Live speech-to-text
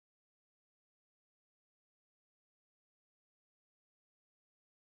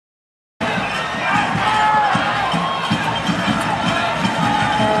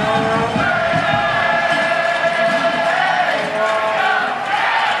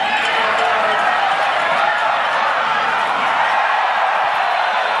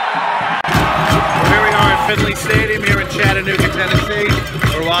Finley Stadium here in Chattanooga, Tennessee.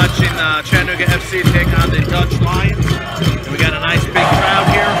 We're watching Chattanooga FC take on the Dutch Lions. And we got a nice big crowd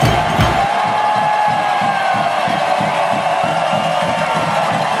here.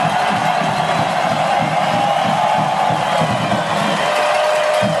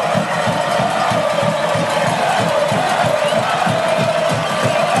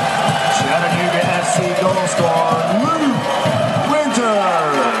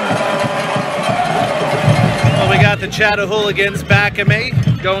 The Chattahooligans back at me,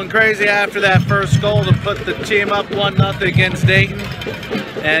 going crazy after that first goal to put the team up 1-0 against Dayton.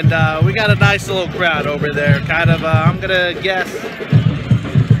 And we got a nice little crowd over there, kind of, I'm going to guess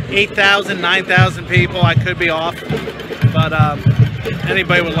 8,000, 9,000 people. I could be off, but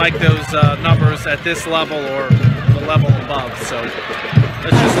anybody would like those numbers at this level or the level above. So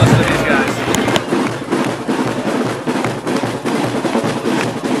let's just listen to these guys.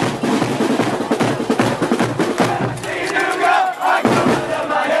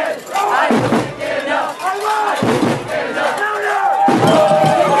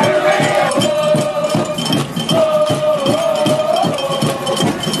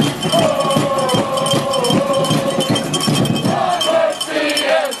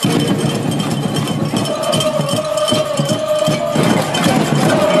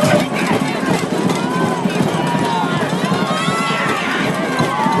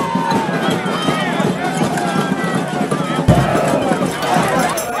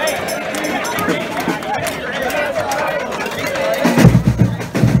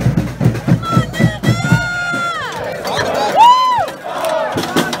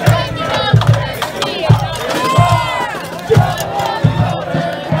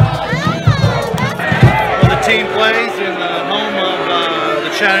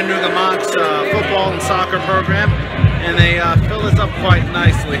 Chattanooga Mocs football and soccer program, and they fill us up quite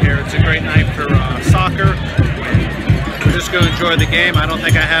nicely here. It's a great night for soccer. We're just going to enjoy the game. I don't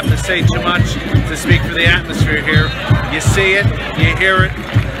think I have to say too much to speak for the atmosphere here. You see it, you hear it,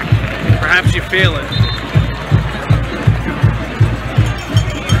 perhaps you feel it.